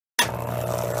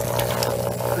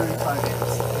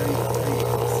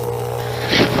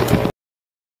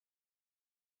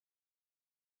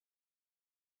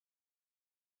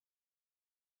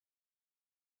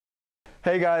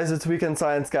Hey guys, it's Weekend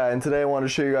Science Guy, and today I want to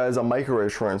show you guys a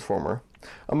microwave transformer.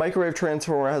 A microwave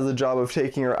transformer has the job of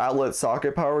taking your outlet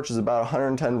socket power, which is about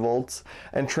 110 volts,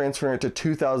 and transferring it to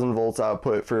 2000 volts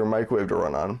output for your microwave to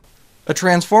run on. A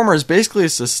transformer is basically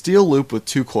just a steel loop with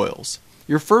two coils.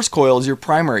 Your first coil is your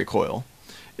primary coil.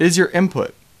 It is your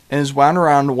input, and is wound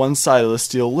around one side of the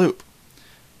steel loop.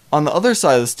 On the other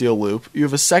side of the steel loop, you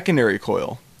have a secondary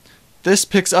coil. This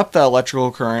picks up that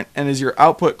electrical current and is your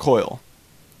output coil.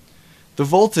 The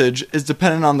voltage is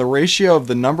dependent on the ratio of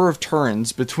the number of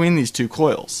turns between these two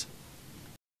coils.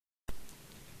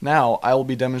 Now I will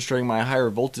be demonstrating my higher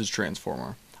voltage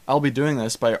transformer. I will be doing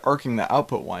this by arcing the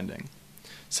output winding.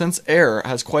 Since air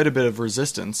has quite a bit of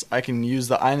resistance, I can use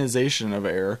the ionization of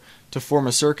air to form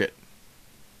a circuit.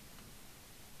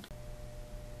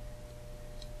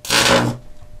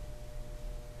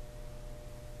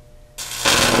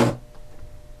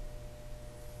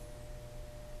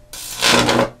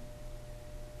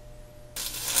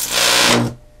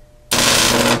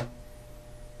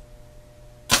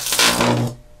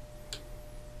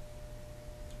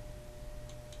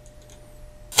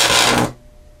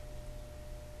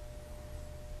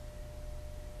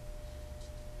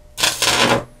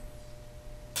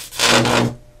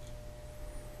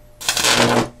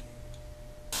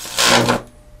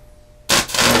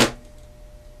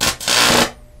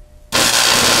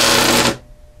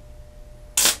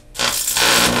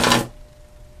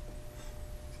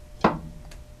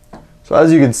 So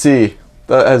as you can see,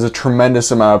 that has a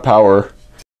tremendous amount of power.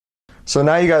 So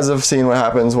now you guys have seen what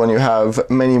happens when you have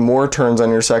many more turns on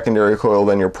your secondary coil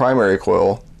than your primary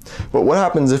coil. But what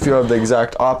happens if you have the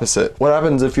exact opposite? What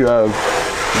happens if you have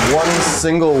one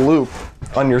single loop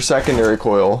on your secondary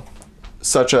coil,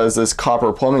 such as this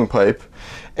copper plumbing pipe,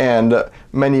 and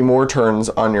many more turns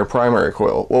on your primary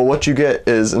coil? Well, what you get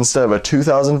is, instead of a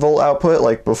 2000 volt output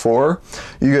like before,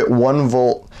 you get 1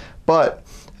 volt, but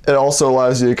it also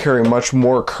allows you to carry much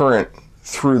more current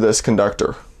through this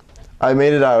conductor. I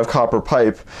made it out of copper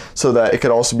pipe so that it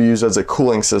could also be used as a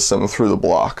cooling system through the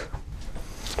block.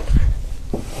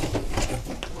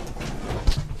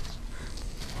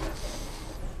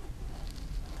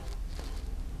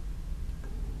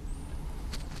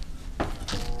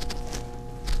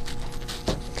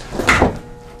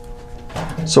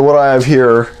 So what I have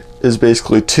here is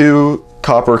basically two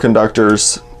copper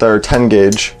conductors that are 10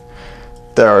 gauge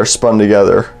that are spun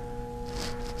together.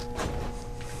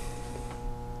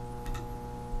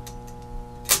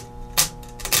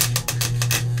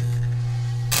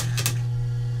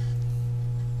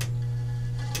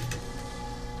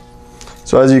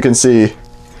 So as you can see,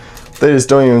 they just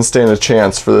don't even stand a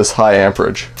chance for this high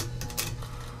amperage.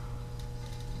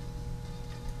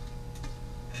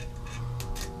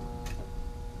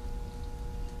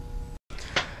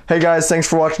 Hey guys, thanks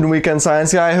for watching Weekend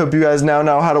Science Guy. I hope you guys now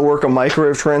know how to work a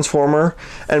microwave transformer.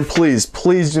 And please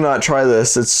do not try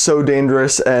this. It's so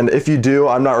dangerous, and if you do,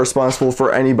 I'm not responsible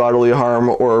for any bodily harm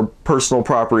or personal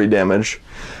property damage.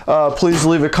 Please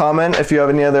leave a comment if you have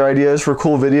any other ideas for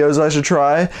cool videos I should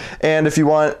try. And if you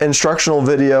want instructional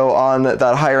video on that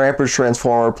higher amperage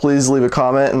transformer, please leave a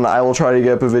comment and I will try to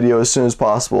get up a video as soon as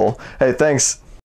possible. Hey, thanks.